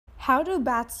How do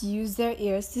bats use their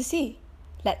ears to see?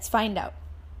 Let's find out.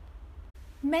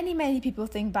 Many people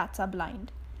think bats are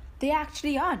blind. They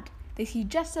actually aren't. They see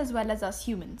just as well as us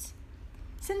humans.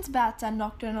 Since bats are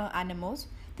nocturnal animals,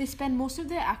 they spend most of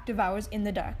their active hours in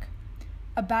the dark.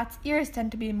 A bat's ears tend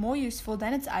to be more useful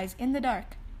than its eyes in the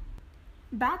dark.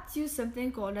 Bats use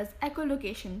something called as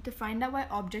echolocation to find out where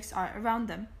objects are around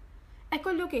them.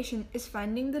 Echolocation is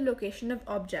finding the location of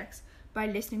objects by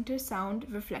listening to sound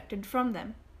reflected from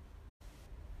them.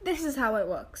 This is how it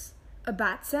works. A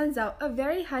bat sends out a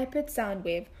very high-pitched sound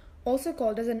wave, also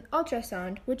called as an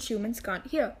ultrasound, which humans can't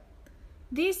hear.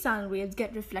 These sound waves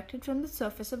get reflected from the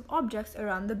surface of objects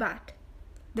around the bat.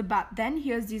 The bat then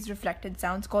hears these reflected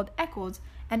sounds called echoes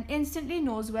and instantly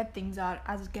knows where things are,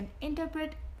 as it can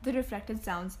interpret the reflected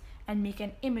sounds and make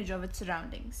an image of its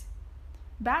surroundings.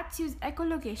 Bats use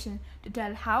echolocation to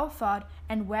tell how far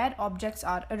and where objects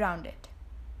are around it.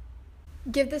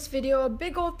 Give this video a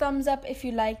big old thumbs up if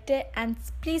you liked it, and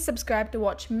please subscribe to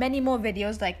watch many more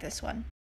videos like this one.